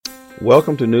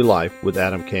Welcome to New Life with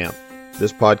Adam Camp.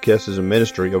 This podcast is a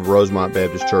ministry of Rosemont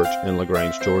Baptist Church in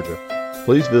LaGrange, Georgia.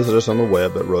 Please visit us on the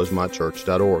web at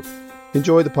rosemontchurch.org.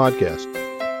 Enjoy the podcast.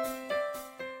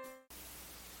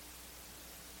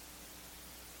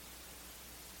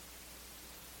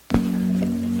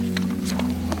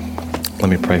 Let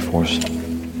me pray for us.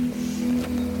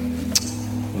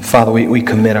 Father, we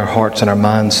commit our hearts and our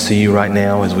minds to you right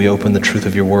now as we open the truth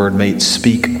of your word. May it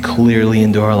speak clearly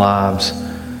into our lives.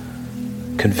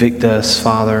 Convict us,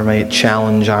 Father. May it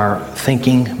challenge our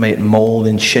thinking. May it mold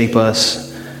and shape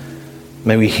us.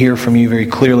 May we hear from you very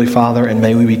clearly, Father, and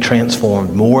may we be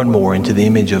transformed more and more into the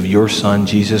image of your Son,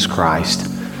 Jesus Christ.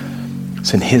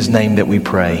 It's in his name that we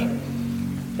pray.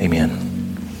 Amen.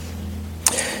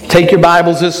 Take your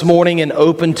Bibles this morning and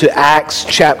open to Acts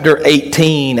chapter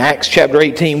 18. Acts chapter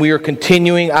 18. We are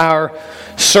continuing our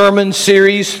sermon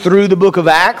series through the book of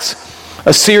Acts,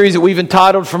 a series that we've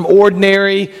entitled From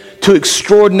Ordinary to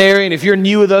Extraordinary. And if you're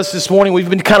new with us this morning, we've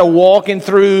been kind of walking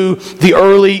through the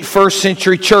early first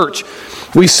century church.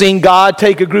 We've seen God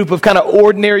take a group of kind of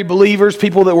ordinary believers,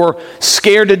 people that were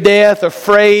scared to death,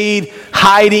 afraid,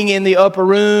 hiding in the upper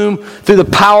room, through the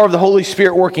power of the Holy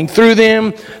Spirit working through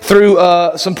them, through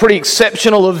some pretty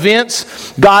exceptional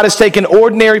events. God has taken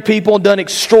ordinary people and done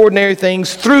extraordinary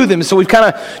things through them. So we've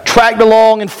kind of tracked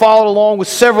along and followed along with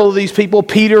several of these people.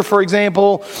 Peter, for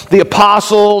example, the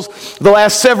apostles. The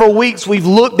last several weeks we've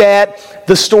looked at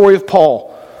the story of Paul.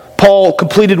 Paul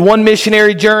completed one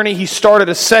missionary journey. He started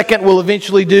a second. We'll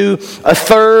eventually do a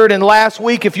third. And last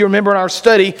week, if you remember in our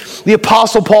study, the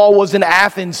Apostle Paul was in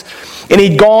Athens. And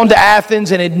he'd gone to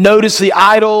Athens and had noticed the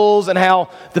idols and how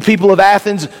the people of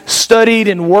Athens studied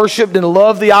and worshiped and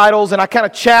loved the idols. And I kind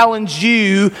of challenged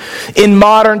you in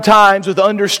modern times with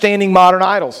understanding modern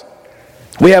idols.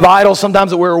 We have idols sometimes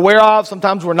that we're aware of,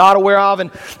 sometimes we're not aware of. And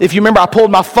if you remember, I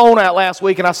pulled my phone out last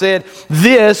week and I said,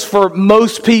 this, for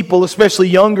most people, especially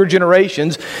younger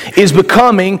generations, is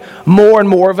becoming more and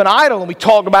more of an idol. And we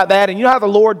talked about that. And you know how the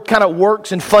Lord kind of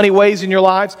works in funny ways in your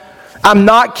lives? I'm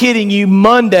not kidding you.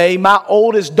 Monday, my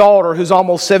oldest daughter, who's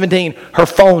almost 17, her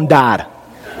phone died.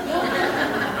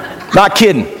 Not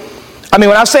kidding. I mean,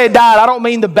 when I say it died, I don't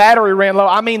mean the battery ran low.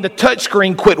 I mean the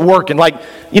touchscreen quit working. Like,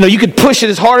 you could push it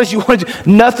as hard as you wanted to.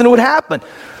 Nothing would happen.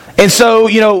 And so,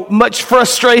 much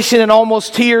frustration and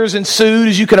almost tears ensued,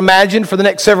 as you can imagine, for the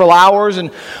next several hours.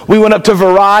 And we went up to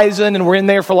Verizon, and we're in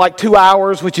there for like 2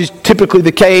 hours, which is typically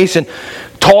the case, and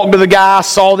talked to the guy,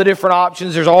 saw the different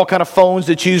options. There's all kind of phones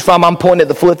to choose from. I'm pointing at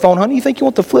the flip phone. Honey, you think you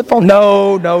want the flip phone?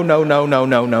 No,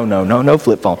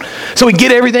 flip phone. So we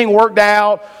get everything worked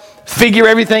out. Figure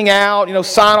everything out,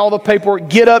 sign all the paperwork,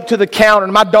 get up to the counter.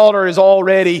 And my daughter is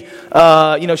already,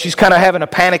 she's kind of having a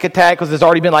panic attack because it's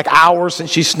already been like hours since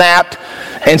she snapped.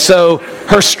 And so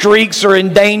her streaks are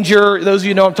in danger. Those of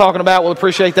you know what I'm talking about will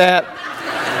appreciate that.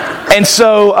 And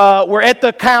so we're at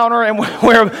the counter and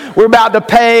we're about to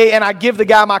pay, and I give the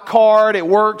guy my card. It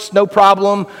works, no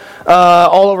problem,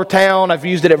 all over town. I've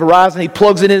used it at Verizon. He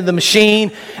plugs it into the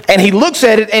machine, and he looks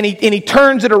at it, and he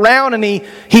turns it around, and he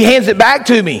hands it back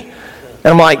to me.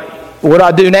 And I'm like, what do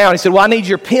I do now? And he said, well, I need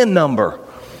your PIN number.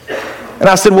 And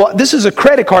I said, well, this is a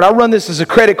credit card. I run this as a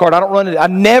credit card. I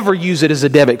never use it as a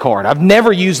debit card. I've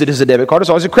never used it as a debit card. It's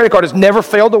always a credit card. It's never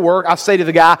failed to work. I say to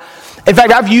the guy, in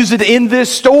fact, I've used it in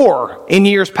this store in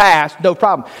years past. No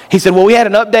problem. He said, well, we had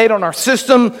an update on our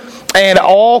system, and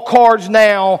all cards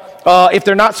now, if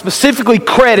they're not specifically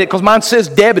credit, because mine says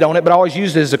debit on it, but I always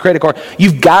use it as a credit card,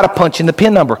 you've got to punch in the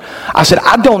PIN number. I said,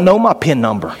 I don't know my PIN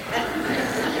number.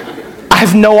 I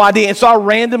have no idea. And so I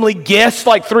randomly guessed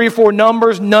like 3 or 4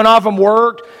 numbers. None of them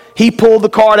worked. He pulled the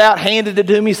card out, handed it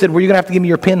to me. He said, well, you're going to have to give me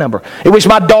your PIN number. In which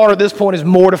my daughter at this point is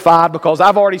mortified because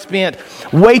I've already spent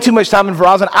way too much time in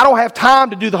Verizon. I don't have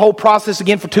time to do the whole process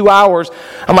again for 2 hours.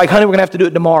 I'm like, honey, we're going to have to do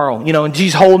it tomorrow. And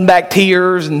she's holding back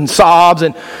tears and sobs.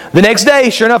 And the next day,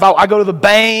 sure enough, I go to the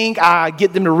bank. I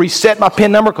get them to reset my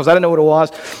PIN number because I didn't know what it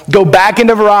was. Go back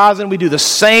into Verizon. We do the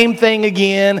same thing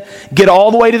again. Get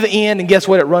all the way to the end. And guess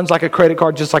what? It runs like a credit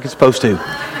card just like it's supposed to.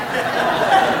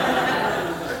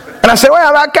 And I said,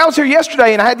 well, I was here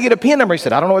yesterday and I had to get a PIN number. He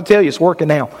said, I don't know what to tell you. It's working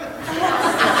now.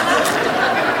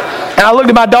 And I looked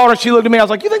at my daughter and she looked at me. I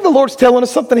was like, you think the Lord's telling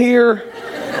us something here?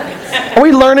 Are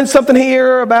we learning something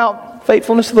here about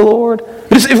faithfulness of the Lord?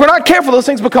 Because if we're not careful, those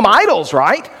things become idols,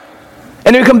 right?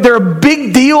 And they're a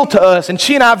big deal to us. And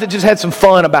she and I have just had some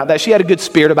fun about that. She had a good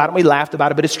spirit about it. We laughed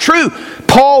about it. But it's true.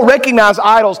 Paul recognized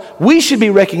idols. We should be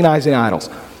recognizing idols.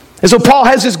 And so Paul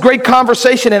has this great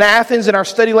conversation in Athens in our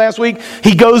study last week.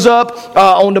 He goes up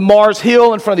onto Mars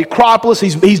Hill in front of the Acropolis.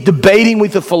 He's debating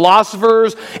with the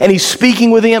philosophers and he's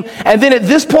speaking with them. And then at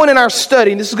this point in our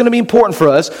study, and this is going to be important for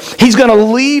us, he's going to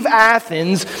leave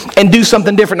Athens and do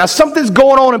something different. Now something's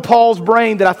going on in Paul's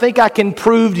brain that I think I can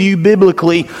prove to you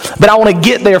biblically, but I want to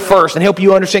get there first and help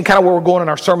you understand kind of where we're going in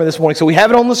our sermon this morning. So we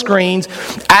have it on the screens,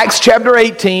 Acts chapter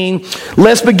 18.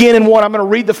 Let's begin in 1. I'm going to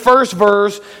read the first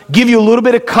verse, give you a little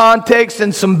bit of context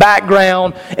and some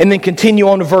background, and then continue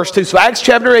on to verse 2. So Acts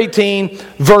chapter 18,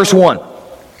 verse 1.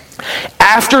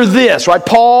 After this, right,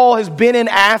 Paul has been in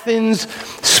Athens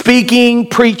speaking,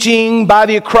 preaching by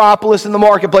the Acropolis in the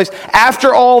marketplace.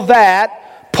 After all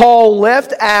that, Paul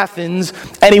left Athens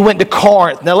and he went to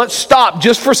Corinth. Now let's stop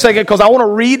just for a second because I want to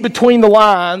read between the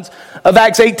lines of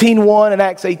Acts 18:1 and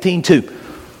Acts 18:2.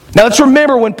 Now let's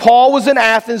remember when Paul was in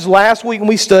Athens last week when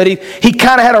we studied, he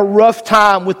kind of had a rough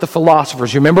time with the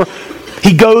philosophers. You remember?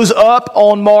 He goes up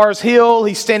on Mars Hill.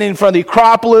 He's standing in front of the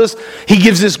Acropolis. He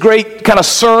gives this great kind of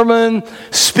sermon,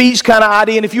 speech kind of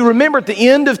idea. And if you remember at the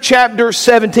end of chapter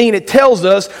 17, it tells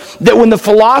us that when the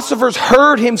philosophers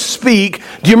heard him speak,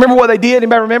 do you remember what they did?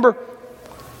 Anybody remember?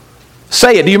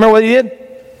 Say it. Do you remember what he did?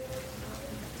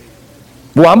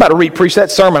 Well, I'm about to preach that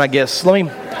sermon, I guess. Y'all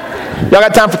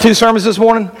got time for 2 sermons this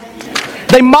morning?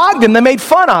 They mocked him. They made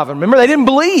fun of him. Remember, they didn't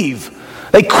believe.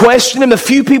 They questioned him. A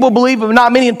few people believed, but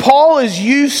not many. And Paul is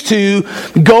used to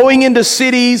going into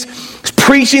cities,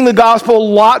 preaching the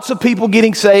gospel, lots of people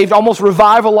getting saved, almost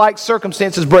revival-like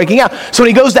circumstances breaking out. So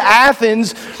when he goes to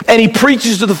Athens and he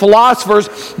preaches to the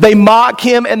philosophers, they mock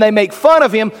him and they make fun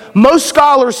of him. Most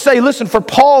scholars say, listen, for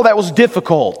Paul that was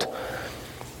difficult.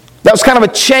 That was kind of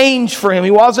a change for him.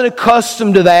 He wasn't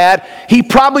accustomed to that. He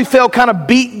probably felt kind of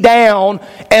beat down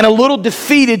and a little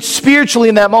defeated spiritually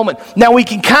in that moment. Now we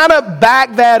can kind of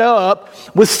back that up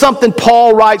with something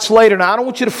Paul writes later. Now I don't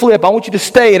want you to flip. I want you to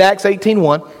stay at Acts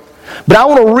 18:1. But I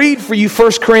want to read for you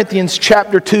 1 Corinthians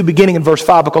chapter 2 beginning in verse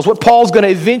 5 because what Paul's going to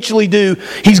eventually do,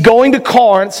 he's going to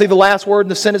Corinth. See the last word in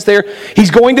the sentence there?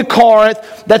 He's going to Corinth.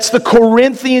 That's the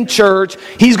Corinthian church.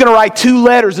 He's going to write 2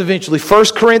 letters eventually. 1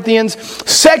 Corinthians,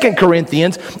 2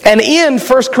 Corinthians. And in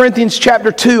 1 Corinthians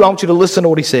chapter 2, I want you to listen to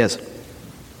what he says.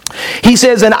 He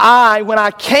says, and when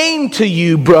I came to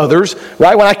you, brothers,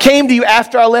 right? When I came to you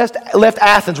after I left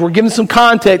Athens, we're giving some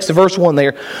context to verse 1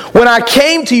 there. When I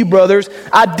came to you, brothers,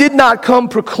 I did not come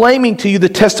proclaiming to you the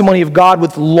testimony of God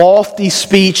with lofty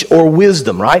speech or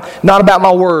wisdom, right? Not about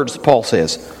my words, Paul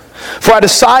says. For I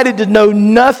decided to know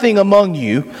nothing among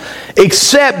you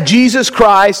except Jesus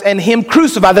Christ and Him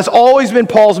crucified. That's always been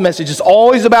Paul's message. It's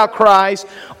always about Christ,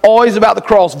 always about the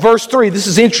cross. Verse 3, this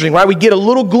is interesting, right? We get a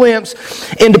little glimpse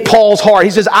into Paul's heart.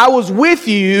 He says, I was with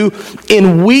you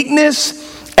in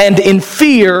weakness and in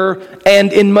fear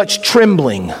and in much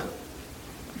trembling.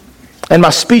 And my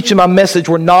speech and my message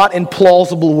were not in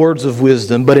plausible words of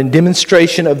wisdom, but in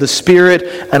demonstration of the Spirit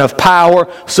and of power,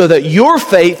 so that your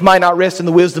faith might not rest in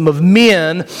the wisdom of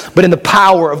men, but in the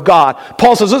power of God.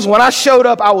 Paul says, listen, when I showed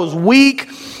up, I was weak,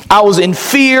 I was in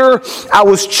fear, I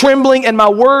was trembling, and my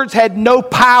words had no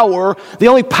power. The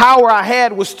only power I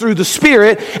had was through the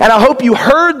Spirit, and I hope you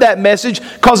heard that message,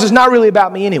 because it's not really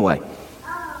about me anyway.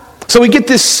 So we get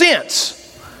this sense.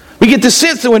 We get the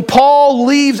sense that when Paul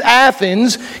leaves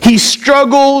Athens, he's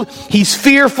struggled, he's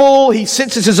fearful, he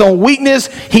senses his own weakness,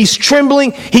 he's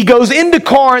trembling. He goes into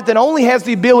Corinth and only has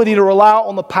the ability to rely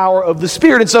on the power of the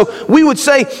Spirit. And so we would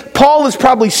say Paul is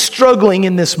probably struggling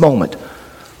in this moment.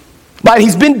 Right?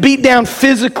 He's been beat down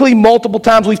physically multiple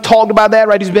times. We've talked about that,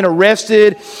 right? He's been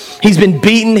arrested. He's been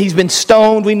beaten. He's been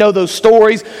stoned. We know those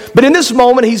stories. But in this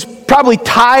moment, he's probably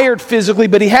tired physically,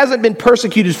 but he hasn't been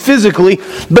persecuted physically.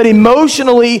 But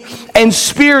emotionally and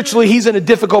spiritually, he's in a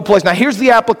difficult place. Now, here's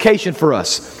the application for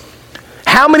us.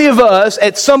 How many of us,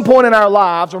 at some point in our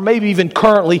lives, or maybe even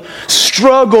currently,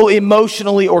 struggle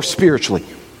emotionally or spiritually?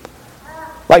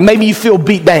 Like maybe you feel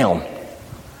beat down.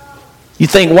 You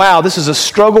think, wow, this is a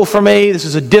struggle for me. This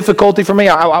is a difficulty for me.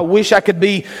 I wish I could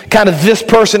be kind of this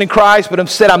person in Christ, but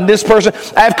instead I'm this person.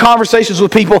 I have conversations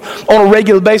with people on a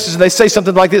regular basis, and they say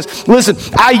something like this. Listen,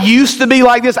 I used to be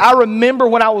like this. I remember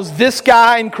when I was this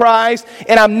guy in Christ,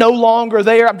 and I'm no longer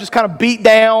there. I'm just kind of beat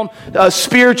down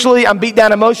spiritually. I'm beat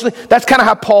down emotionally. That's kind of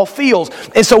how Paul feels.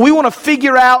 And so we want to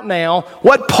figure out now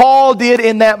what Paul did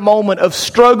in that moment of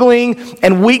struggling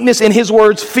and weakness, in his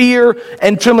words, fear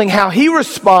and trembling, how he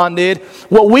responded,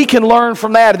 what we can learn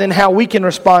from that, and then how we can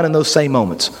respond in those same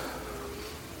moments.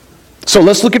 So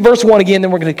let's look at verse 1 again,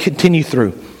 then we're going to continue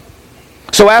through.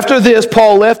 So after this,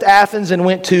 Paul left Athens and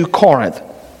went to Corinth.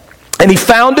 And he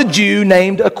found a Jew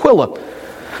named Aquila,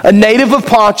 a native of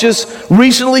Pontus,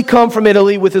 recently come from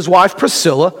Italy with his wife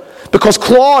Priscilla, because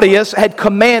Claudius had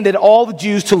commanded all the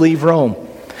Jews to leave Rome.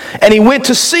 And he went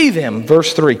to see them,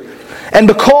 verse 3. And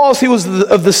because he was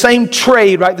of the same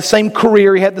trade, right, the same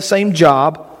career, he had the same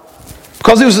job,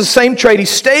 because he was the same trade, he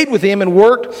stayed with him and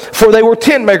worked, for they were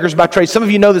tent makers by trade. Some of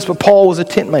you know this, but Paul was a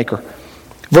tent maker.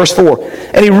 Verse 4,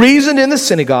 and he reasoned in the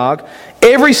synagogue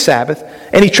every Sabbath,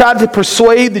 and he tried to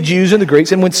persuade the Jews and the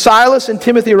Greeks. And when Silas and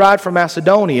Timothy arrived from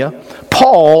Macedonia,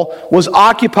 Paul was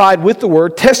occupied with the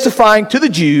word, testifying to the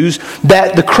Jews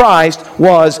that the Christ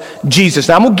was Jesus.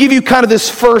 Now I'm going to give you kind of this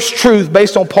first truth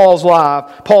based on Paul's life,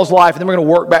 and then we're going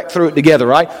to work back through it together,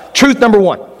 right? Truth number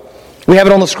one. We have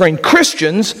it on the screen.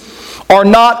 Christians are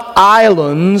not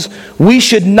islands. We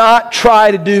should not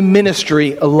try to do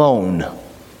ministry alone.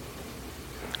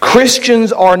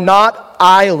 Christians are not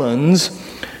islands.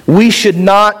 We should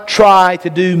not try to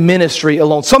do ministry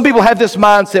alone. Some people have this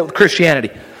mindset with Christianity.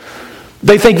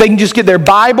 They think they can just get their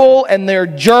Bible and their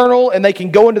journal and they can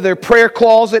go into their prayer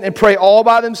closet and pray all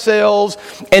by themselves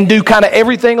and do kind of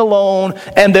everything alone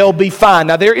and they'll be fine.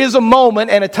 Now there is a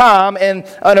moment and a time and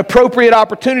an appropriate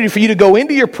opportunity for you to go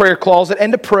into your prayer closet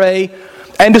and to pray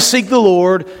and to seek the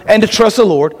Lord and to trust the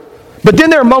Lord. But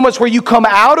then there are moments where you come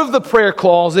out of the prayer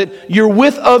closet, you're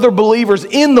with other believers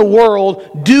in the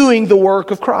world doing the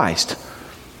work of Christ.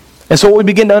 And so what we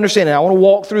begin to understand, and I want to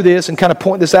walk through this and kind of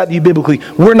point this out to you biblically,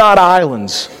 we're not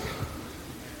islands.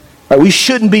 Right? We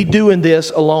shouldn't be doing this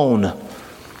alone.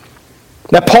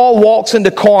 Now Paul walks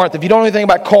into Corinth. If you don't know anything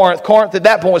about Corinth, Corinth at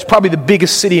that point was probably the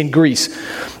biggest city in Greece.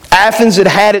 Athens had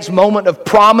had its moment of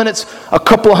prominence a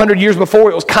couple of hundred years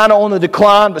before. It was kind of on the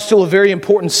decline, but still a very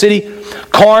important city.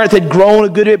 Corinth had grown a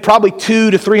good bit, probably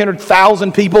 200,000 to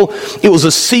 300,000 people. It was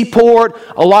a seaport.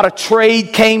 A lot of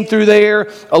trade came through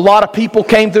there. A lot of people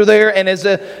came through there. And as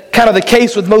a kind of the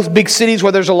case with most big cities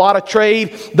where there's a lot of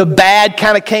trade, the bad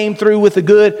kind of came through with the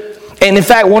good. And in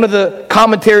fact, one of the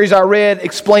commentaries I read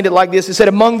explained it like this. It said,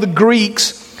 among the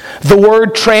Greeks, the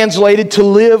word translated to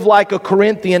live like a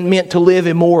Corinthian meant to live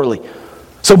immorally.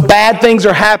 So bad things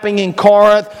are happening in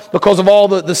Corinth because of all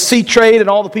the sea trade and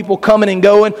all the people coming and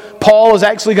going. Paul is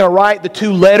actually going to write the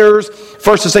 2 letters,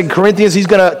 1st and 2nd Corinthians. He's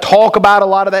going to talk about a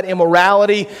lot of that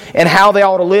immorality and how they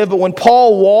ought to live. But when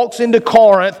Paul walks into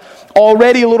Corinth,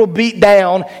 already a little beat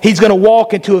down, he's going to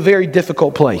walk into a very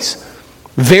difficult place.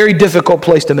 Very difficult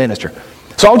place to minister.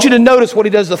 So I want you to notice what he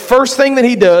does. The first thing that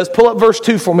he does, pull up verse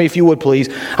 2 for me if you would please.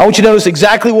 I want you to notice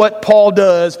exactly what Paul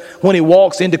does when he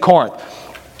walks into Corinth.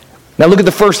 Now look at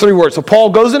the first 3 words. So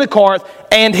Paul goes into Corinth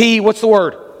and he, what's the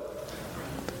word?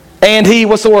 And he,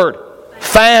 what's the word?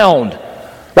 Found.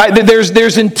 Right?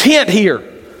 There's intent here.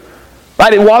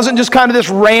 Right? It wasn't just kind of this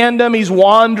random, he's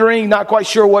wandering, not quite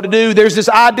sure what to do. There's this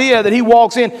idea that he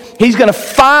walks in, he's going to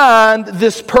find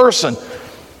this person.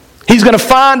 He's going to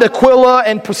find Aquila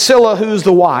and Priscilla, who's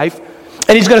the wife,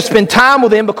 and he's going to spend time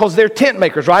with them because they're tent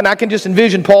makers, right? And I can just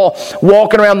envision Paul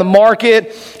walking around the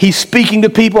market. He's speaking to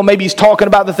people. Maybe he's talking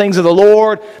about the things of the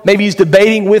Lord. Maybe he's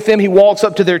debating with them. He walks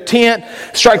up to their tent,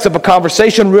 strikes up a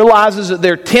conversation, realizes that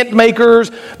they're tent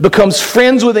makers, becomes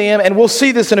friends with them, and we'll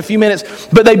see this in a few minutes.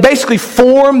 But they basically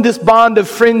form this bond of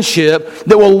friendship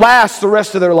that will last the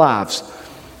rest of their lives.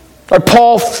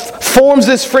 Paul forms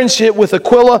this friendship with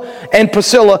Aquila and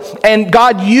Priscilla, and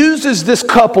God uses this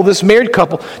couple, this married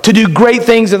couple, to do great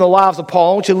things in the lives of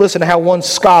Paul. I want you to listen to how one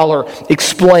scholar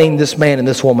explained this man and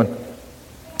this woman.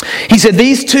 He said,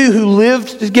 these two who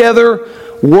lived together,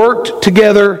 worked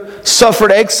together,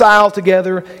 suffered exile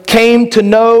together, came to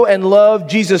know and love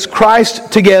Jesus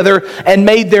Christ together, and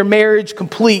made their marriage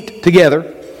complete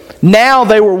together. Now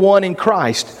they were one in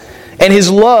Christ. And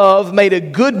his love made a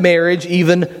good marriage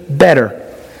even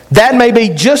better. That may be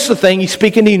just the thing he's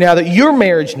speaking to you now that your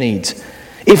marriage needs.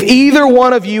 If either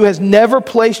one of you has never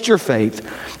placed your faith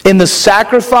in the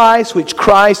sacrifice which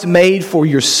Christ made for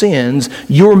your sins,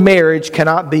 your marriage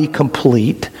cannot be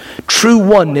complete. True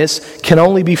oneness can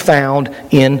only be found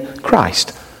in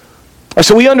Christ.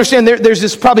 So we understand there's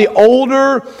this probably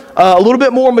older, a little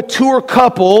bit more mature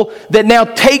couple that now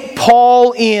take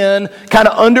Paul in kind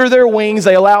of under their wings.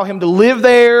 They allow him to live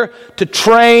there, to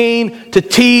train, to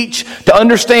teach, to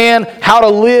understand how to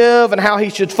live and how he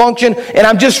should function. And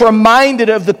I'm just reminded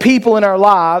of the people in our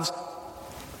lives,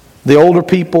 the older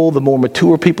people, the more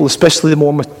mature people, especially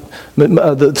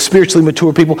the spiritually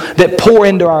mature people that pour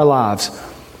into our lives.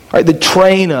 Right, that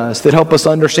train us, that help us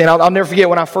understand. I'll never forget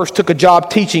when I first took a job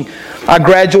teaching. I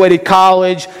graduated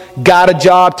college, got a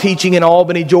job teaching in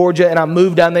Albany, Georgia, and I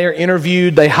moved down there,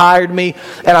 interviewed, they hired me,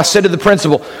 and I said to the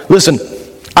principal, listen,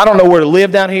 I don't know where to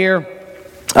live down here.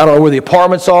 I don't know where the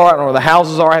apartments are. I don't know where the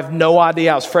houses are. I have no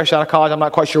idea. I was fresh out of college. I'm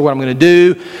not quite sure what I'm going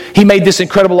to do. He made this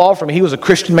incredible offer to me. He was a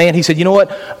Christian man. He said, you know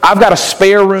what? I've got a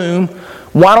spare room.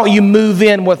 Why don't you move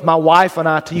in with my wife and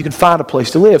I till you can find a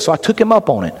place to live? So I took him up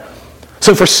on it.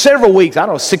 So for several weeks, I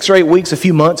don't know, 6 or 8 weeks, a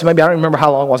few months, maybe I don't remember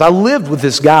how long it was, I lived with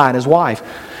this guy and his wife.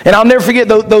 And I'll never forget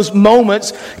those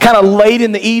moments kind of late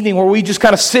in the evening where we just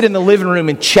kind of sit in the living room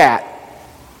and chat.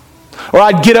 Or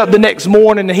I'd get up the next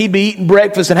morning and he'd be eating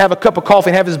breakfast and have a cup of coffee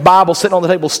and have his Bible sitting on the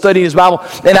table studying his Bible.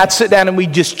 And I'd sit down and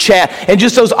we'd just chat. And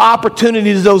just those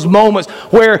opportunities, those moments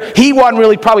where he wasn't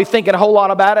really probably thinking a whole lot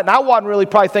about it and I wasn't really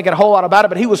probably thinking a whole lot about it,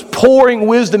 but he was pouring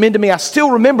wisdom into me. I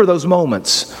still remember those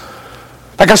moments.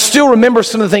 Like I still remember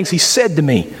some of the things he said to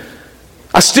me.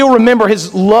 I still remember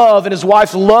his love and his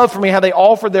wife's love for me, how they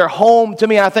offered their home to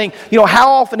me. And I think,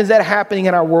 how often is that happening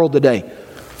in our world today?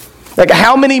 Like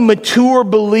how many mature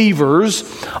believers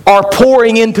are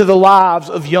pouring into the lives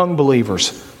of young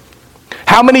believers?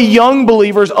 How many young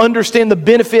believers understand the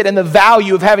benefit and the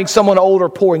value of having someone older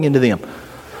pouring into them?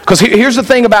 Because here's the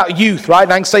thing about youth, right?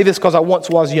 And I can say this because I once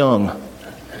was young.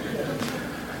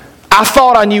 I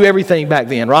thought I knew everything back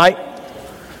then, right?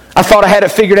 I thought I had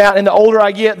it figured out. And the older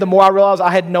I get, the more I realize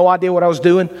I had no idea what I was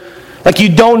doing. Like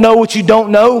you don't know what you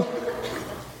don't know.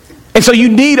 And so you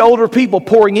need older people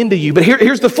pouring into you. But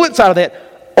here's the flip side of that.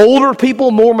 Older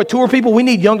people, more mature people, we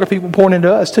need younger people pouring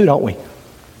into us too, don't we?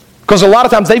 Because a lot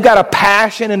of times they've got a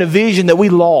passion and a vision that we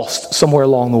lost somewhere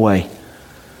along the way.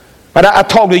 Right? I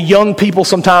talk to young people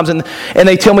sometimes and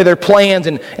they tell me their plans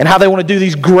and how they want to do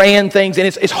these grand things. And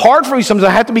it's hard for me sometimes.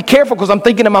 I have to be careful because I'm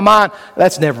thinking in my mind,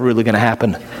 that's never really going to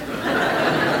happen.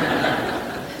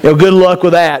 Good luck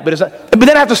with that. But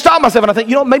then I have to stop myself and I think,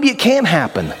 maybe it can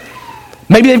happen.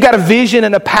 Maybe they've got a vision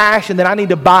and a passion that I need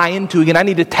to buy into again. I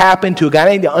need to tap into again.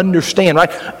 I need to understand, right?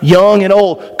 Young and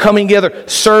old, coming together,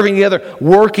 serving together,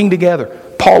 working together.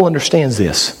 Paul understands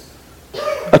this.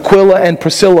 Aquila and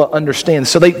Priscilla understand.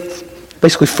 So they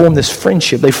basically form this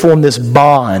friendship. They form this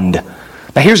bond.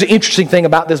 Now here's the interesting thing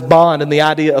about this bond and the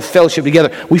idea of fellowship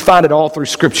together. We find it all through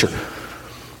Scripture.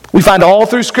 We find all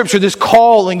through Scripture this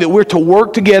calling that we're to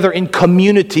work together in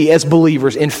community as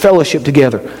believers, in fellowship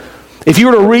together. If you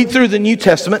were to read through the New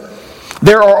Testament,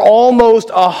 there are almost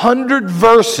 100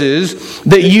 verses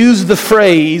that use the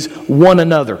phrase one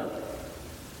another.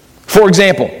 For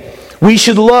example, we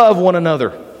should love one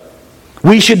another.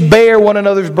 We should bear one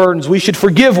another's burdens. We should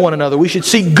forgive one another. We should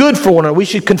seek good for one another. We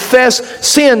should confess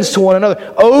sins to one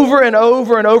another. Over and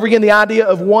over and over again, the idea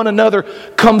of one another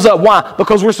comes up. Why?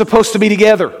 Because we're supposed to be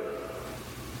together.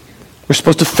 We're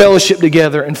supposed to fellowship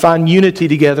together and find unity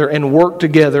together and work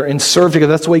together and serve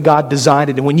together. That's the way God designed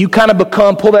it. And when you kind of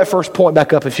pull that first point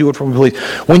back up if you would for me please.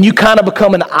 When you kind of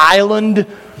become an island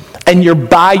and you're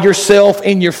by yourself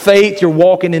in your faith, you're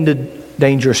walking into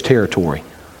dangerous territory.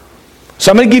 So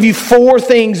I'm going to give you 4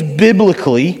 things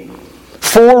biblically,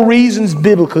 4 reasons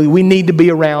biblically we need to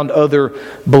be around other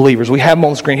believers. We have them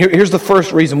on the screen. Here's the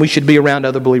first reason we should be around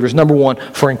other believers. Number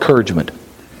 1, for encouragement.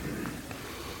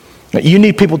 You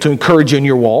need people to encourage you in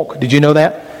your walk. Did you know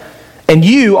that? And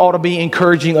you ought to be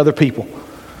encouraging other people.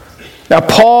 Now,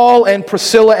 Paul and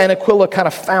Priscilla and Aquila kind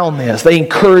of found this. They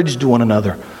encouraged one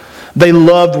another. They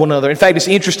loved one another. In fact, it's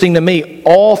interesting to me,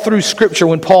 all through Scripture,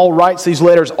 when Paul writes these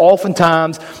letters,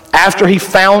 oftentimes, after he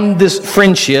found this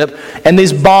friendship and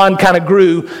this bond kind of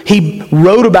grew, he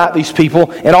wrote about these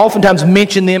people and oftentimes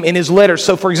mentioned them in his letters.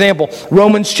 So, for example,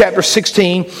 Romans chapter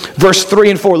 16, verse 3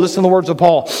 and 4, listen to the words of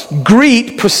Paul.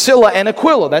 Greet Priscilla and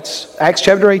Aquila, that's Acts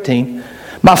chapter 18,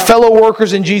 my fellow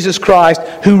workers in Jesus Christ,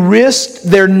 who risked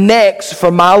their necks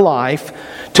for my life,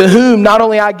 to whom not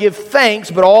only I give thanks,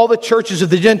 but all the churches of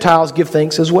the Gentiles give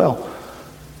thanks as well.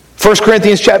 1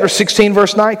 Corinthians chapter 16,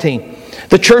 verse 19.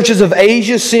 The churches of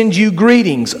Asia send you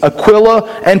greetings.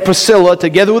 Aquila and Priscilla,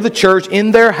 together with the church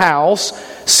in their house,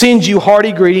 send you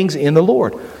hearty greetings in the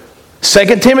Lord. 2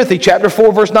 Timothy chapter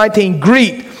 4, verse 19.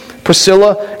 Greet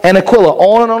Priscilla and Aquila.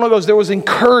 On and on it goes. There was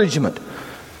encouragement.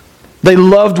 They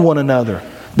loved one another.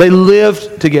 They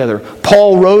lived together.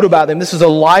 Paul wrote about them. This is a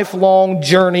lifelong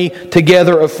journey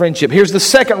together of friendship. Here's the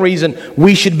second reason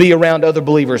we should be around other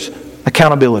believers.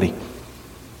 Accountability.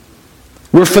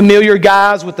 We're familiar,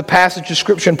 guys, with the passage of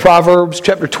Scripture in Proverbs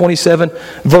chapter 27,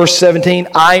 verse 17.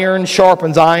 Iron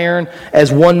sharpens iron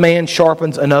as one man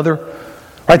sharpens another.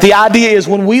 Right? The idea is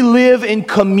when we live in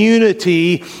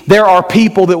community, there are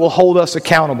people that will hold us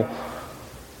accountable.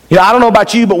 I don't know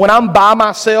about you, but when I'm by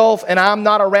myself and I'm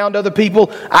not around other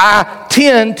people, I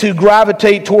tend to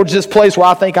gravitate towards this place where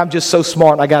I think I'm just so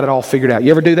smart and I got it all figured out.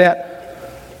 You ever do that?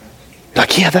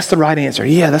 Like, yeah, that's the right answer.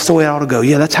 Yeah, that's the way it ought to go.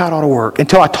 Yeah, that's how it ought to work.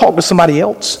 Until I talk to somebody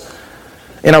else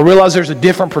And I realize there's a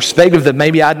different perspective that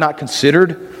maybe I'd not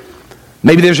considered.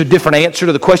 Maybe there's a different answer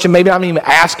to the question. Maybe I'm even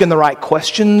asking the right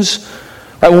questions.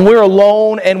 Right? When we're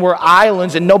alone and we're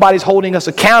islands and nobody's holding us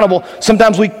accountable,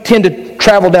 sometimes we tend to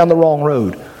travel down the wrong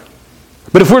road.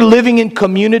 But if we're living in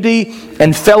community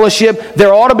and fellowship,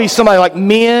 there ought to be somebody, like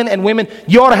men and women,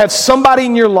 you ought to have somebody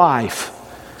in your life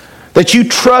that you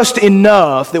trust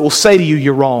enough that will say to you,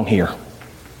 you're wrong here.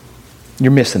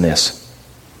 You're missing this.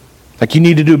 Like you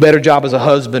need to do a better job as a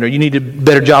husband, or you need to do a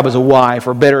better job as a wife,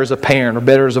 or better as a parent, or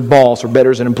better as a boss, or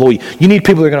better as an employee. You need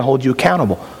people that are going to hold you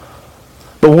accountable.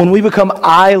 But when we become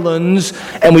islands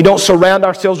and we don't surround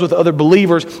ourselves with other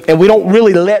believers and we don't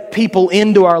really let people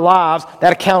into our lives,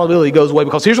 that accountability goes away.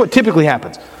 Because here's what typically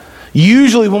happens.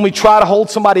 Usually when we try to hold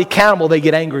somebody accountable, they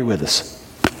get angry with us.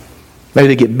 Maybe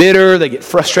they get bitter, they get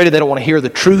frustrated, they don't want to hear the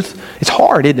truth. It's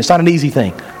hard, isn't it? It's not an easy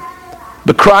thing.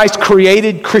 But Christ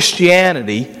created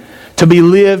Christianity to be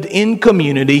lived in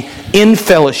community, in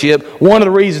fellowship. One of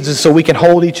the reasons is so we can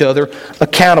hold each other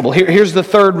accountable. Here's the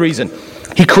third reason.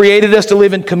 He created us to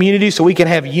live in community so we can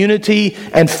have unity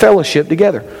and fellowship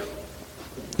together.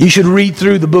 You should read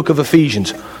through the book of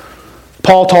Ephesians.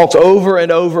 Paul talks over and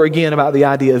over again about the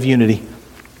idea of unity.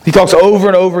 He talks over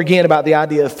and over again about the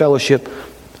idea of fellowship.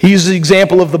 He uses the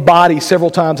example of the body several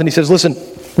times, and he says, listen,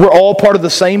 we're all part of the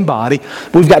same body,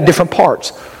 but we've got different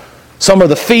parts. Some are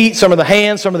the feet, some are the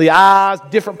hands, some are the eyes,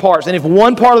 different parts. And if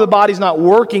one part of the body is not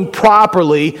working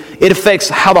properly, it affects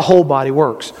how the whole body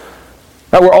works.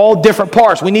 Right, we're all different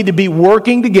parts. We need to be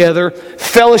working together,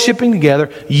 fellowshipping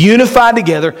together, unified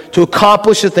together to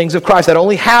accomplish the things of Christ. That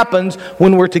only happens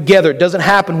when we're together. It doesn't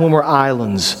happen when we're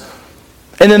islands.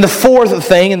 And then the fourth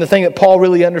thing, and the thing that Paul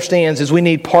really understands, is we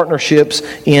need partnerships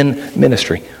in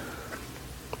ministry.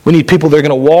 We need people that are going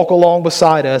to walk along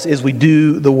beside us as we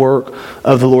do the work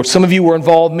of the Lord. Some of you were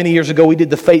involved many years ago. We did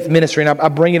the faith ministry, and I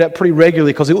bring it up pretty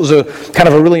regularly because it was a kind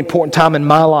of a really important time in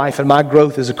my life and my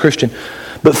growth as a Christian.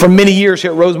 But for many years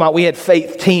here at Rosemont, we had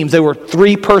faith teams. They were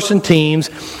 3-person teams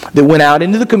that went out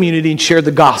into the community and shared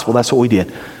the gospel. That's what we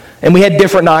did. And we had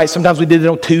different nights. Sometimes we did it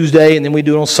on Tuesday, and then we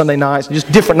do it on Sunday nights.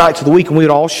 Just different nights of the week, and we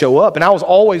would all show up. And I was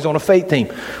always on a faith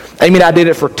team. Amy and I did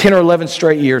it for 10 or 11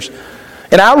 straight years.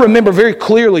 And I remember very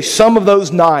clearly some of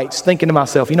those nights thinking to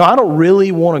myself, I don't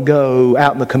really want to go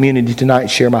out in the community tonight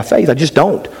and share my faith. I just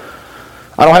don't.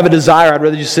 I don't have a desire. I'd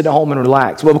rather just sit at home and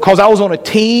relax. Well, because I was on a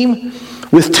team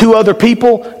with 2 other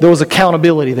people, there was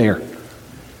accountability there.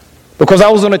 Because I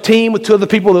was on a team with 2 other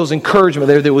people, there was encouragement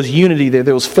there. There was unity there.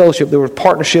 There was fellowship. There were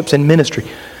partnerships in ministry.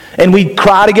 And we'd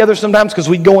cry together sometimes because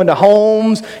we'd go into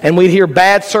homes and we'd hear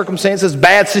bad circumstances,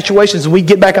 bad situations, and we'd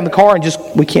get back in the car and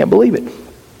we can't believe it.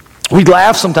 We'd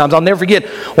laugh sometimes. I'll never forget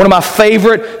one of my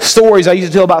favorite stories I used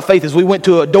to tell about faith is we went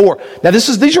to a door. Now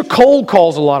these are cold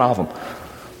calls, a lot of them.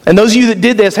 And those of you that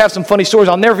did this have some funny stories.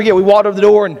 I'll never forget, we walked over the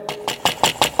door and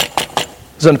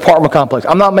it's an apartment complex.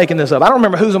 I'm not making this up. I don't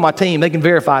remember who's on my team. They can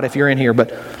verify it if you're in here.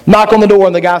 But knock on the door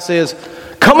and the guy says,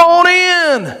 "Come on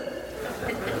in."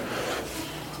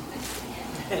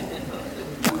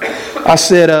 I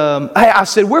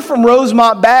said, "We're from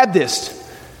Rosemont Baptist."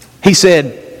 He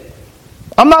said,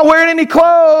 "I'm not wearing any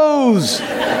clothes."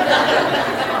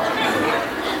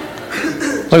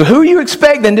 Like, who are you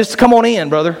expecting just to come on in,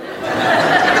 brother?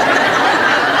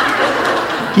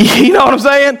 You know what I'm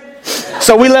saying?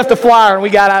 So we left the flyer and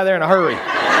we got out of there in a hurry.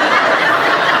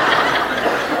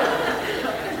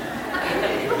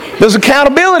 There's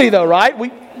accountability though, right?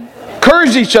 We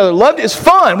encouraged each other, loved it. It's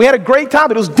fun. We had a great time,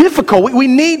 but it was difficult. We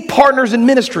need partners in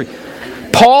ministry.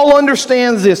 Paul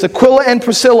understands this. Aquila and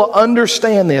Priscilla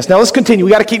understand this. Now let's continue.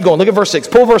 We got to keep going. Look at verse 6.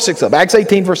 Pull verse 6 up. Acts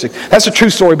 18, verse 6. That's a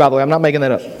true story, by the way. I'm not making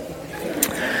that up.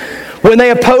 When they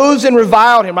opposed and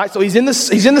reviled him, right? So he's in the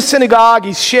synagogue.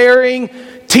 He's sharing,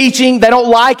 teaching. They don't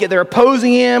like it. They're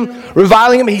opposing him,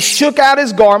 reviling him. He shook out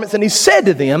his garments and he said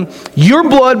to them, "Your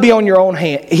blood be on your own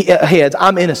heads.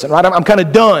 I'm innocent." Right? I'm kind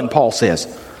of done, Paul says.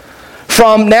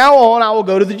 "From now on, I will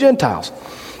go to the Gentiles."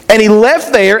 And he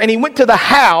left there and he went to the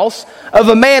house of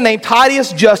a man named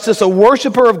Titius Justus, a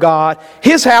worshiper of God.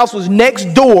 His house was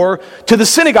next door to the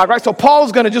synagogue, right? So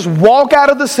Paul's going to just walk out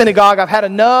of the synagogue. I've had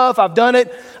enough. I've done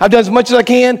it. I've done as much as I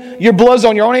can. Your blood's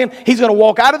on your own hand. He's going to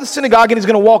walk out of the synagogue and he's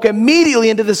going to walk immediately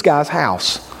into this guy's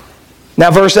house. Now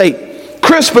verse 8.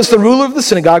 Crispus, the ruler of the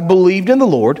synagogue, believed in the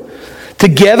Lord,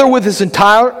 together with his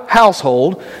entire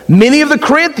household. Many of the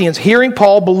Corinthians, hearing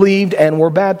Paul, believed and were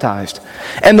baptized.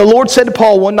 And the Lord said to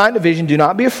Paul one night in a vision, "Do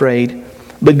not be afraid,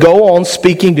 but go on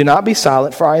speaking. Do not be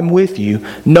silent, for I am with you.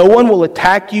 No one will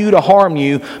attack you to harm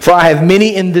you, for I have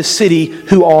many in this city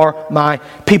who are my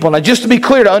people." Now just to be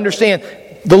clear, to understand,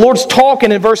 the Lord's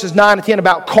talking in verses 9 and 10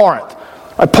 about Corinth.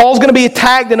 Paul's going to be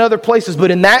attacked in other places,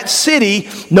 but in that city,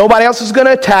 nobody else is going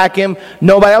to attack him.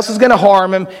 Nobody else is going to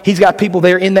harm him. He's got people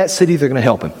there in that city that are going to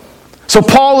help him. So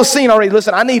Paul is seeing already,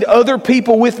 listen, I need other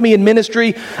people with me in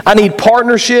ministry. I need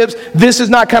partnerships. This is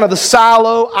not kind of the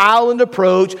silo, island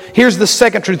approach. Here's the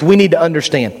second truth we need to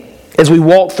understand as we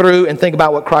walk through and think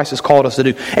about what Christ has called us to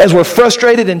do. As we're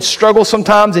frustrated and struggle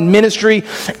sometimes in ministry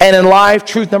and in life,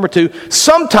 truth number 2,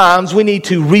 sometimes we need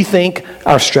to rethink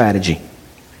our strategy.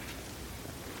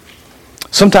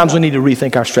 Sometimes we need to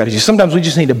rethink our strategy. Sometimes we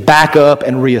just need to back up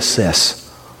and reassess.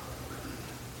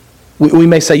 We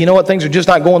may say, you know what, things are just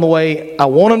not going the way I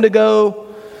want them to go.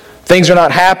 Things are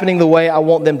not happening the way I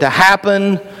want them to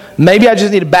happen. Maybe I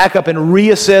just need to back up and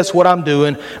reassess what I'm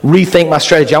doing, rethink my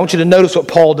strategy. I want you to notice what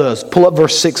Paul does. Pull up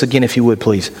verse 6 again if you would,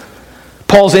 please.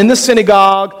 Paul's in the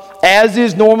synagogue, as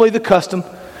is normally the custom.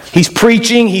 He's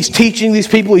preaching, he's teaching these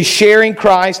people, he's sharing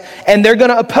Christ, and they're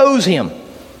going to oppose him.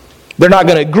 They're not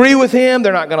going to agree with him.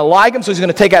 They're not going to like him. So he's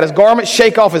going to take out his garments,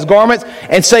 shake off his garments,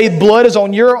 and say, blood is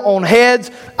on your own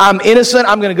heads. I'm innocent.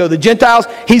 I'm going to go to the Gentiles.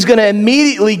 He's going to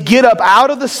immediately get up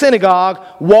out of the synagogue,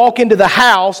 walk into the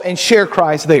house, and share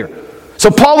Christ there. So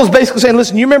Paul is basically saying,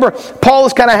 listen, you remember, Paul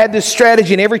has kind of had this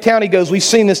strategy in every town he goes. We've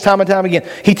seen this time and time again.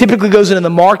 He typically goes into the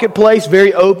marketplace,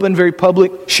 very open, very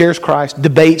public, shares Christ,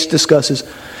 debates,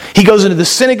 discusses. He goes into the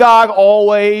synagogue,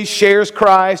 always shares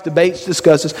Christ, debates,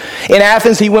 discusses. In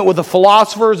Athens, he went with the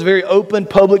philosophers, very open,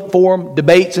 public forum,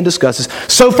 debates and discusses.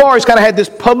 So far, he's kind of had this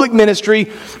public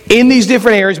ministry in these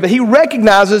different areas, but he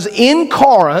recognizes in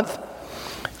Corinth,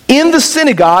 in the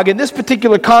synagogue, in this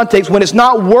particular context, when it's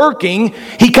not working,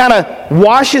 he kind of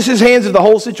washes his hands of the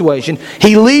whole situation.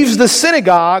 He leaves the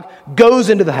synagogue, goes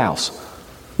into the house.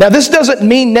 Now, this doesn't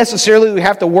mean necessarily we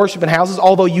have to worship in houses,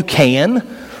 although you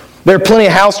can. There are plenty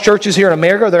of house churches here in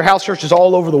America. There are house churches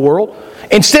all over the world.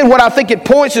 Instead, what I think it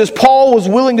points to is Paul was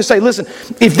willing to say, listen,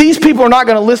 if these people are not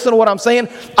going to listen to what I'm saying,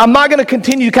 I'm not going to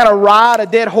continue to kind of ride a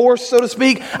dead horse, so to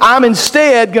speak. I'm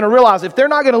instead going to realize if they're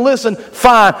not going to listen,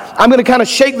 fine. I'm going to kind of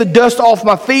shake the dust off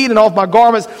my feet and off my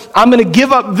garments. I'm going to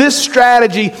give up this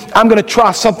strategy. I'm going to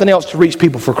try something else to reach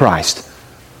people for Christ.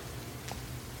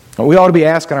 We ought to be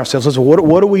asking ourselves, listen,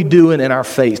 what are we doing in our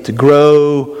faith to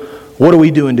grow? What are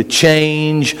we doing to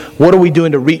change? What are we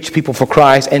doing to reach people for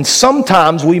Christ? And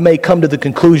sometimes we may come to the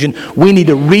conclusion we need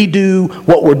to redo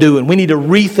what we're doing. We need to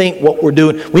rethink what we're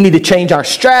doing. We need to change our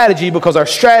strategy because our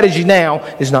strategy now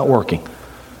is not working.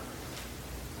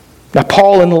 Now,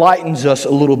 Paul enlightens us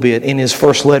a little bit in his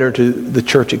first letter to the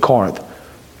church at Corinth.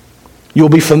 You'll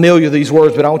be familiar with these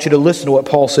words, but I want you to listen to what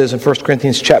Paul says in 1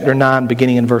 Corinthians chapter 9,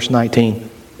 beginning in verse 19.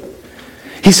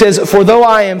 He says, "For though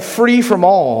I am free from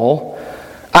all,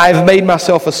 I have made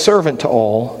myself a servant to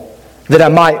all, that I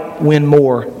might win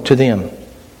more to them.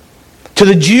 To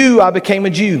the Jew I became a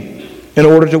Jew, in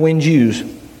order to win Jews.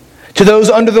 To those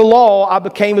under the law I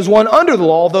became as one under the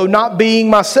law, though not being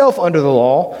myself under the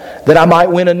law, that I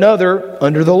might win another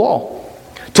under the law.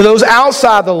 To those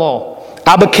outside the law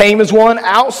I became as one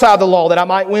outside the law, that I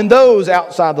might win those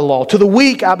outside the law. To the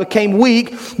weak I became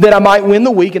weak, that I might win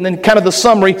the weak." And then kind of the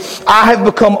summary, "I have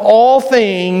become all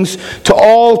things to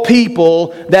all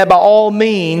people, that by all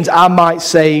means I might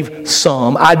save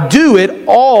some. I do it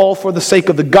all for the sake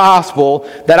of the gospel,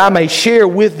 that I may share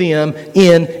with them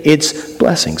in its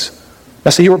blessings."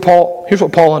 Now see, here's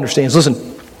what Paul understands. Listen,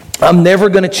 I'm never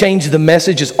going to change the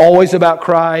message. It's always about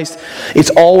Christ.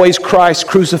 It's always Christ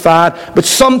crucified. But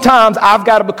sometimes I've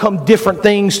got to become different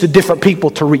things to different people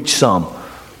to reach some.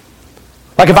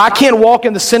 Like if I can't walk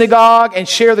in the synagogue and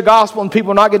share the gospel and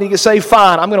people are not going to get saved,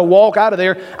 fine. I'm going to walk out of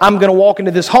there. I'm going to walk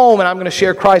into this home and I'm going to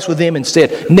share Christ with them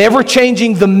instead. Never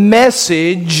changing the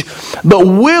message, but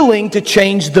willing to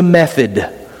change the method.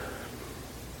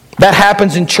 That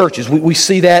happens in churches. We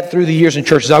see that through the years in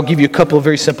churches. I'll give you a couple of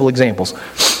very simple examples.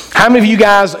 How many of you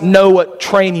guys know what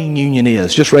training union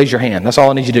is? Just raise your hand. That's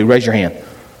all I need you to do. Raise your hand.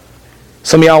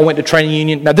 Some of y'all went to training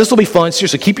union. Now this will be fun.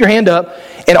 Seriously, keep your hand up.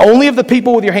 And only of the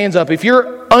people with your hands up. If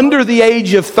you're under the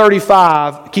age of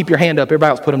 35, keep your hand up. Everybody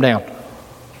else put them down.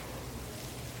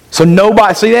 So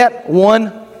nobody, see that?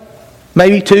 One,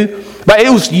 maybe two. But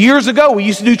it was years ago. We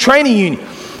used to do training union.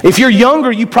 If you're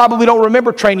younger, you probably don't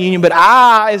remember training union. But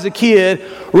I, as a kid,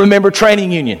 remember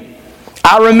training union.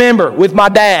 I remember with my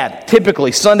dad,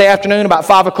 typically Sunday afternoon about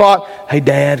 5 o'clock, "Hey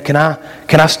Dad, can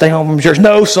I stay home from church?"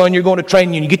 "No, son, you're going to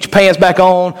training union. Get your pants back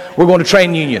on. We're going to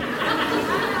training union."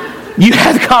 You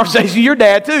had the conversation with your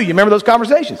dad too. You remember those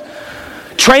conversations?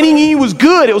 Training union was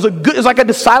good. It was like a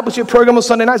discipleship program on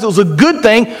Sunday nights. It was a good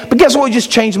thing. But guess what? We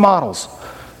just changed models.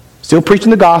 Still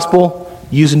preaching the gospel,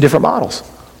 using different models.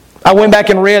 I went back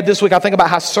and read this week, I think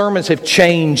about how sermons have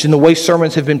changed and the way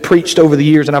sermons have been preached over the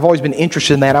years, and I've always been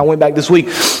interested in that. I went back this week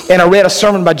and I read a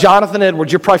sermon by Jonathan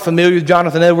Edwards. You're probably familiar with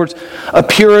Jonathan Edwards, a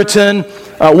Puritan,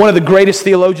 one of the greatest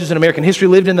theologians in American history,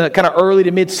 lived in the kind of early to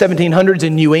mid 1700s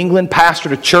in New England,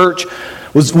 pastored a church,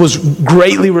 was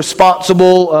greatly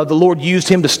responsible. The Lord used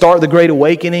him to start the Great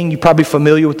Awakening. You're probably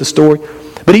familiar with the story.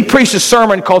 But he preached a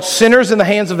sermon called Sinners in the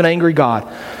Hands of an Angry God.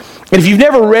 And if you've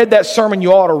never read that sermon,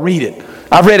 you ought to read it.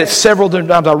 I've read it several times.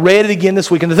 I read it again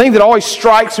this week. And the thing that always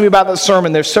strikes me about that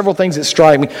sermon, there's several things that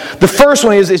strike me. The first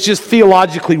one is it's just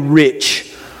theologically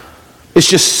rich. It's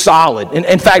just solid. And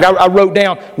in fact, I wrote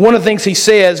down one of the things he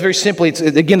says, very simply,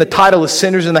 again, the title is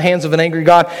Sinners in the Hands of an Angry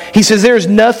God. He says, there's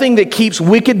nothing that keeps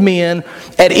wicked men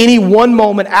at any one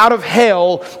moment out of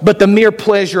hell but the mere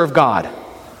pleasure of God.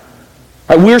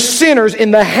 Right, we're sinners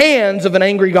in the hands of an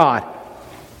angry God.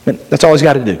 And that's all he's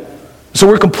got to do. So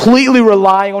we're completely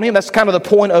relying on Him. That's kind of the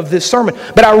point of this sermon.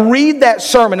 But I read that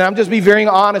sermon, and I'm just being very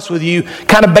honest with you,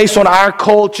 kind of based on our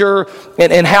culture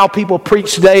and how people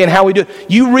preach today and how we do it.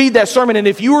 You read that sermon, and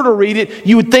if you were to read it,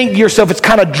 you would think to yourself, it's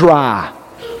kind of dry.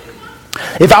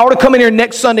 If I were to come in here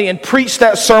next Sunday and preach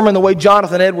that sermon the way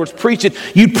Jonathan Edwards preached it,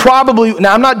 you'd probably,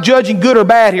 now I'm not judging good or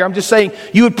bad here, I'm just saying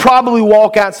you would probably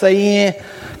walk out and say,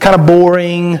 kind of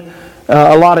boring,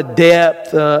 a lot of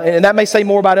depth, and that may say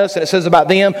more about us than it says about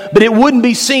them, but it wouldn't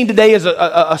be seen today as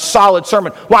a solid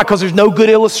sermon. Why? Because there's no good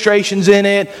illustrations in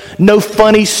it, no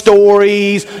funny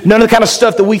stories, none of the kind of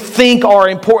stuff that we think are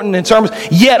important in sermons.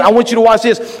 Yet, I want you to watch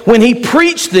this. When he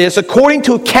preached this, according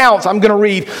to accounts I'm going to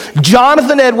read,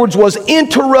 Jonathan Edwards was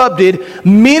interrupted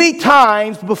many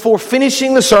times before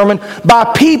finishing the sermon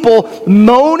by people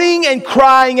moaning and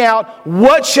crying out,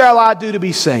 "What shall I do to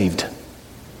be saved?"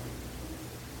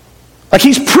 Like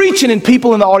he's preaching and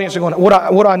people in the audience are going, what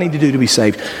do I need to do to be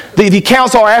saved? The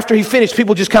accounts are after he finished,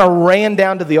 people just kind of ran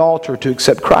down to the altar to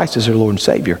accept Christ as their Lord and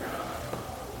Savior.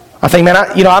 I think, man,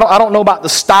 I don't know about the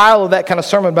style of that kind of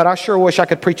sermon, but I sure wish I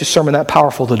could preach a sermon that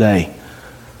powerful today.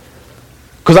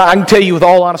 Because I can tell you with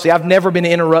all honesty, I've never been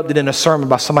interrupted in a sermon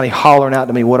by somebody hollering out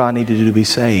to me what I need to do to be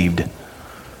saved.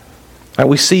 Right,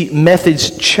 we see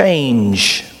methods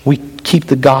change. We keep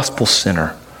the gospel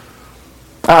center.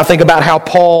 I think about how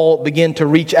Paul began to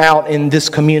reach out in this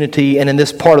community and in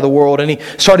this part of the world, and he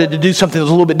started to do something that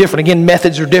was a little bit different. Again,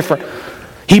 methods are different.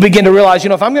 He began to realize,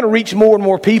 if I'm going to reach more and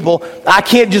more people, I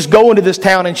can't just go into this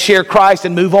town and share Christ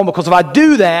and move on, because if I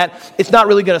do that, it's not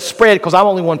really going to spread because I'm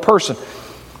only one person.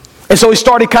 And so he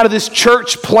started kind of this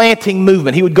church planting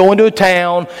movement. He would go into a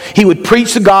town, he would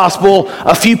preach the gospel,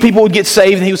 a few people would get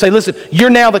saved, and he would say, listen, you're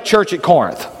now the church at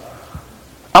Corinth.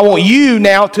 I want you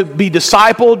now to be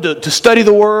discipled, to study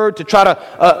the Word, to try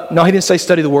to... no, he didn't say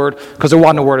study the Word, because there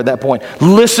wasn't a Word at that point.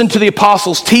 Listen to the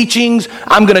apostles' teachings.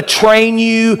 I'm going to train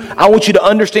you. I want you to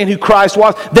understand who Christ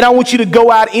was. Then I want you to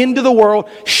go out into the world,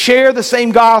 share the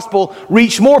same gospel,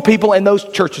 reach more people, and those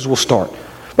churches will start.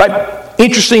 Right?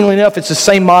 Interestingly enough, it's the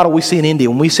same model we see in India.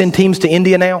 When we send teams to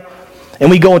India now, and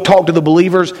we go and talk to the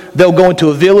believers, they'll go into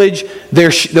a village,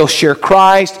 they'll share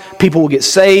Christ, people will get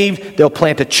saved, they'll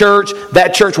plant a church,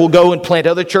 that church will go and plant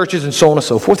other churches, and so on and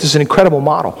so forth. It's an incredible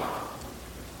model.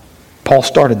 Paul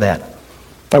started that.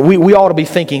 We ought to be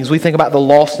thinking, as we think about the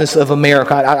lostness of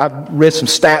America, I've read some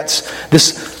stats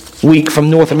this week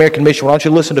from North American Mission. Why don't you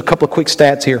listen to a couple of quick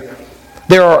stats here.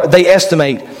 They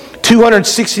estimate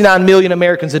 269 million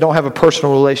Americans that don't have a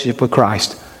personal relationship with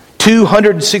Christ.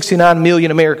 269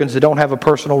 million Americans that don't have a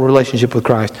personal relationship with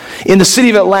Christ. In the city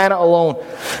of Atlanta alone,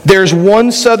 there's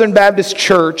one Southern Baptist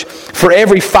church for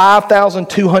every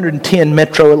 5,210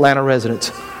 Metro Atlanta residents.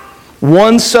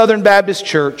 One Southern Baptist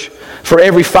church for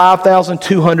every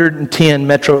 5,210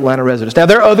 Metro Atlanta residents. Now,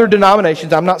 there are other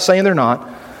denominations. I'm not saying they're not.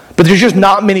 But there's just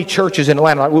not many churches in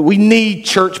Atlanta. We need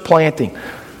church planting.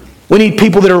 We need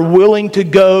people that are willing to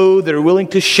go, that are willing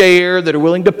to share, that are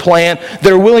willing to plant, that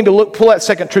are willing to pull that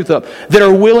second truth up, that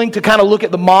are willing to kind of look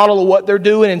at the model of what they're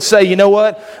doing and say, you know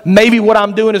what, maybe what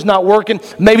I'm doing is not working.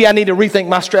 Maybe I need to rethink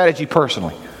my strategy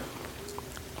personally.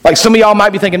 Like some of y'all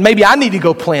might be thinking, maybe I need to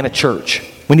go plant a church.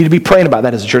 We need to be praying about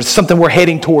that as a church. It's something we're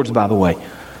heading towards, by the way.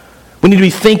 We need to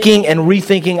be thinking and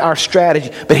rethinking our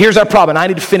strategy. But here's our problem. I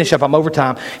need to finish up. I'm over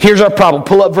time. Here's our problem.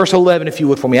 Pull up verse 11 if you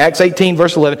would for me. Acts 18,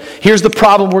 verse 11. Here's the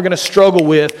problem we're going to struggle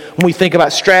with when we think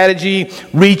about strategy,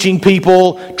 reaching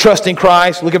people, trusting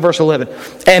Christ. Look at verse 11.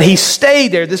 And he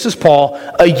stayed there, this is Paul,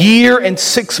 1 year and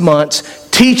 6 months,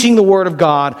 teaching the word of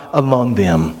God among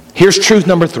them. Here's truth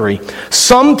number 3.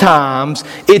 Sometimes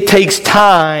it takes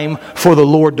time for the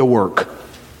Lord to work.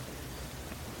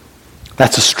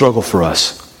 That's a struggle for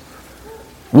us.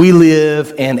 We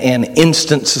live in an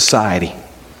instant society.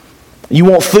 You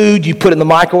want food, you put it in the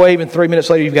microwave, and 3 minutes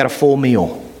later you've got a full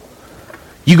meal.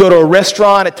 You go to a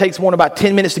restaurant, it takes more than about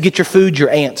 10 minutes to get your food, you're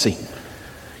antsy.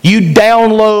 You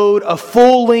download a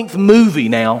full-length movie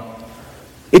now.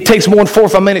 It takes more than 4 or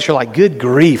 5 minutes. You're like, good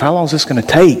grief, how long is this going to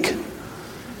take?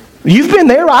 You've been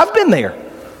there, I've been there.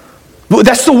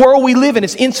 That's the world we live in.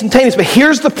 It's instantaneous. But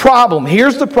here's the problem.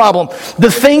 The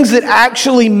things that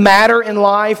actually matter in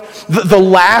life, the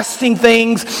lasting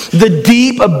things, the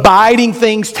deep, abiding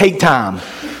things take time.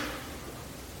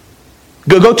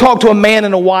 Go talk to a man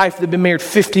and a wife that have been married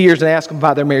 50 years and ask them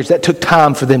about their marriage. That took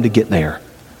time for them to get there.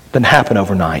 Doesn't happen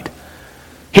overnight.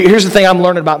 Here's the thing I'm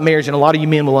learning about marriage, and a lot of you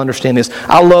men will understand this.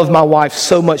 I love my wife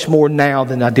so much more now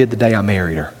than I did the day I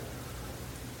married her.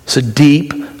 It's a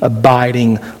deep,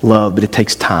 abiding love, but it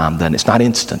takes time, doesn't it? It's not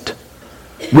instant.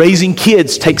 Raising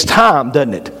kids takes time,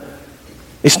 doesn't it?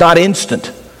 It's not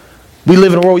instant. We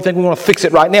live in a world we think we want to fix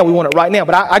it right now. We want it right now.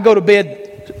 But I go to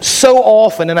bed so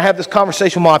often, and I have this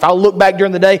conversation with my wife. I'll look back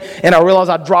during the day, and I realize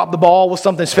I dropped the ball with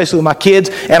something, especially with my kids,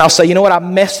 and I'll say, you know what, I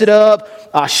messed it up.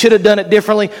 I should have done it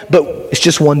differently, but it's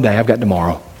just one day. I've got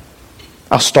tomorrow.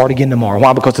 I'll start again tomorrow.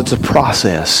 Why? Because it's a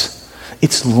process.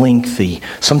 It's lengthy.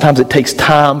 Sometimes it takes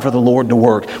time for the Lord to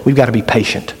work. We've got to be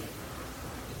patient.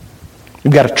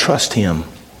 We've got to trust Him.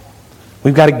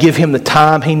 We've got to give Him the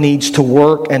time He needs to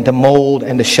work and to mold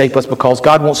and to shape us, because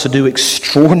God wants to do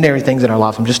extraordinary things in our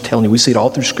lives. I'm just telling you, we see it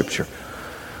all through Scripture.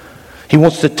 He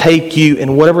wants to take you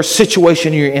in whatever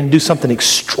situation you're in and do something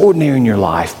extraordinary in your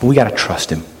life. But we got to trust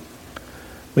Him.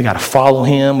 We got to follow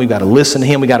Him. We got to listen to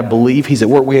Him. We got to believe He's at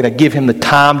work. We got to give Him the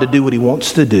time to do what He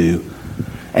wants to do.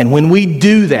 And when we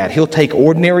do that, He'll take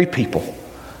ordinary people.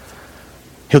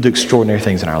 He'll do extraordinary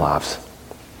things in our lives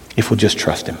if we'll just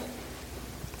trust Him.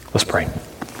 Let's pray.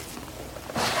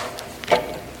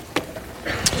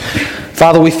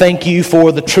 Father, we thank You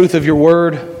for the truth of Your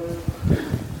Word.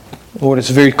 Lord, it's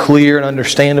very clear and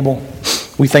understandable.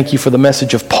 We thank You for the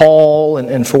message of Paul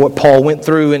and for what Paul went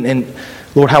through. And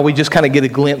Lord, how we just kind of get a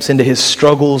glimpse into his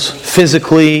struggles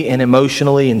physically and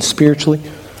emotionally and spiritually.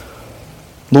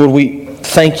 Lord, we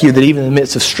thank You that even in the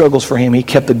midst of struggles for him, he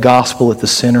kept the gospel at the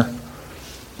center.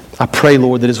 I pray,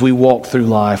 Lord, that as we walk through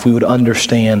life, we would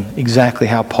understand exactly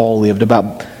how Paul lived,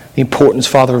 about the importance,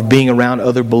 Father, of being around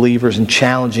other believers and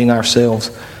challenging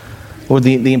ourselves. Lord,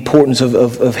 the importance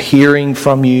of hearing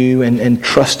from You and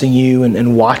trusting You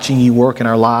and watching You work in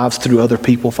our lives through other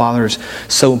people, Father, is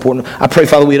so important. I pray,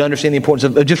 Father, we'd understand the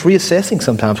importance of just reassessing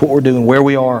sometimes what we're doing, where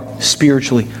we are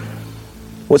spiritually,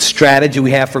 what strategy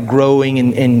we have for growing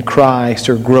in Christ,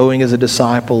 or growing as a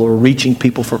disciple, or reaching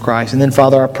people for Christ. And then,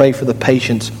 Father, I pray for the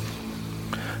patience,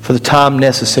 for the time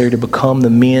necessary to become the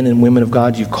men and women of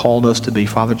God You've called us to be.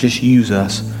 Father, just use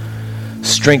us.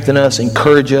 Strengthen us,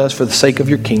 encourage us for the sake of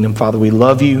Your kingdom. Father, we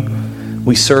love You.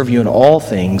 We serve You in all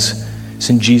things. It's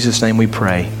in Jesus' name we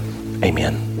pray.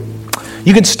 Amen.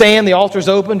 You can stand. The altar's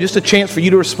open. Just a chance for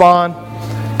you to respond.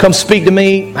 Come speak to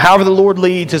me, however the Lord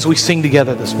leads, as we sing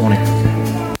together this morning.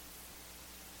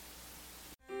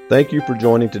 Thank you for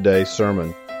joining today's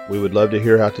sermon. We would love to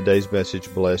hear how today's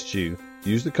message blessed you.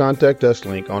 Use the Contact Us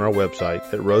link on our website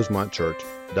at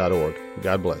rosemontchurch.org.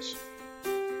 God bless.